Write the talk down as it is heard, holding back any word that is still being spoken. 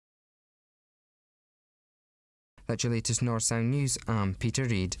That's your latest Northsound news. I'm Peter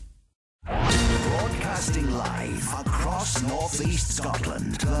Reid. Broadcasting live across North East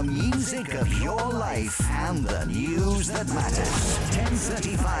Scotland. The music of your life and the news that matters.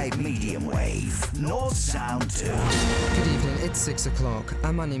 1035 medium wave. Northsound 2. Good evening, it's 6 o'clock.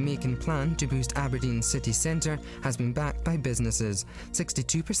 A money-making plan to boost Aberdeen city centre has been backed by businesses.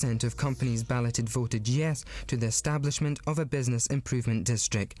 62% of companies balloted voted yes to the establishment of a business improvement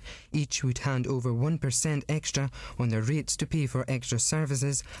district. Each would hand over 1% extra on their rates to pay for extra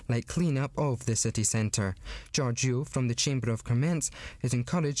services like clean up of the city centre. George Yeo from the Chamber of Commerce has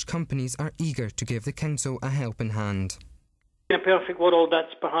encouraged companies are eager to give the council a helping hand. In a perfect world,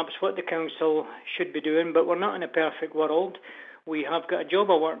 that's perhaps what the council should be doing, but we're not in a perfect world. We have got a job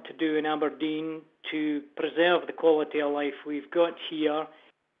of work to do in Aberdeen to preserve the quality of life we've got here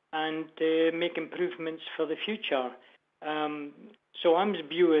and make improvements for the future. So I'm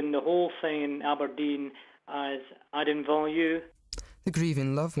viewing the whole thing in Aberdeen as adding value. The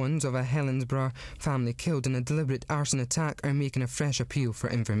grieving loved ones of a Helensburgh family killed in a deliberate arson attack are making a fresh appeal for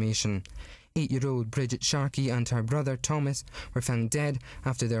information. 8-year-old Bridget Sharkey and her brother Thomas were found dead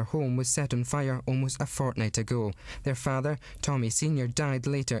after their home was set on fire almost a fortnight ago. Their father, Tommy Sr., died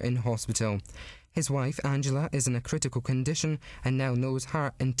later in hospital. His wife, Angela, is in a critical condition and now knows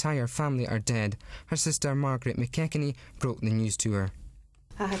her entire family are dead. Her sister, Margaret McKechnie, broke the news to her.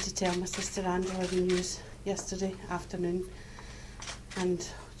 I had to tell my sister Angela the news yesterday afternoon, and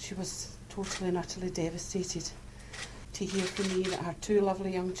she was totally and utterly devastated to hear from me that her 2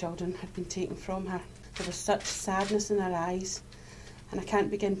 lovely young children had been taken from her. There was such sadness in her eyes, and I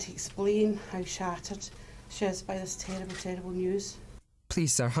can't begin to explain how shattered she is by this terrible, terrible news.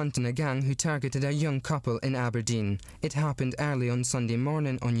 Police are hunting a gang who targeted a young couple in Aberdeen. It happened early on Sunday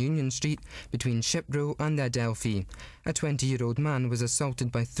morning on Union Street between Shipbrow and the Adelphi. A 20-year-old man was assaulted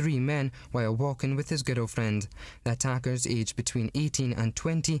by 3 men while walking with his girlfriend. The attackers, aged between 18 and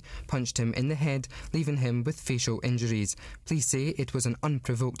 20, punched him in the head, leaving him with facial injuries. Police say it was an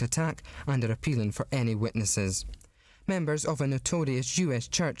unprovoked attack and are appealing for any witnesses. Members of a notorious US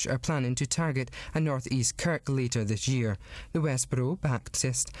church are planning to target a North East kirk later this year. The Westboro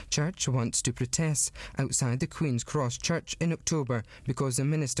Baptist Church wants to protest outside the Queen's Cross Church in October because the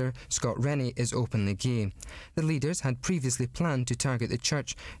minister, Scott Rennie, is openly gay. The leaders had previously planned to target the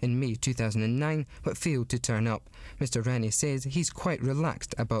church in May 2009 but failed to turn up. Mr. Rennie says he's quite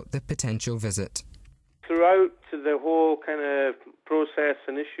relaxed about the potential visit. Throughout the whole kind of process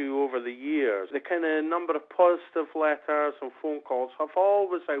and issue over the years, the kind of number of positive letters and phone calls have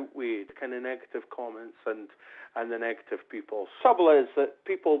always outweighed the kind of negative comments and the negative people. Trouble is that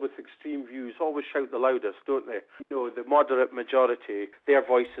people with extreme views always shout the loudest, don't they? You know, the moderate majority, their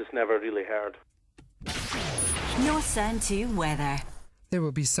voice is never really heard. Northsound 2 weather. There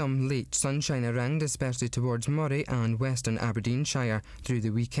will be some late sunshine around, especially towards Moray and western Aberdeenshire through the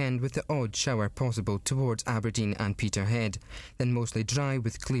weekend, with the odd shower possible towards Aberdeen and Peterhead. Then mostly dry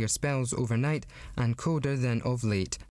with clear spells overnight and colder than of late.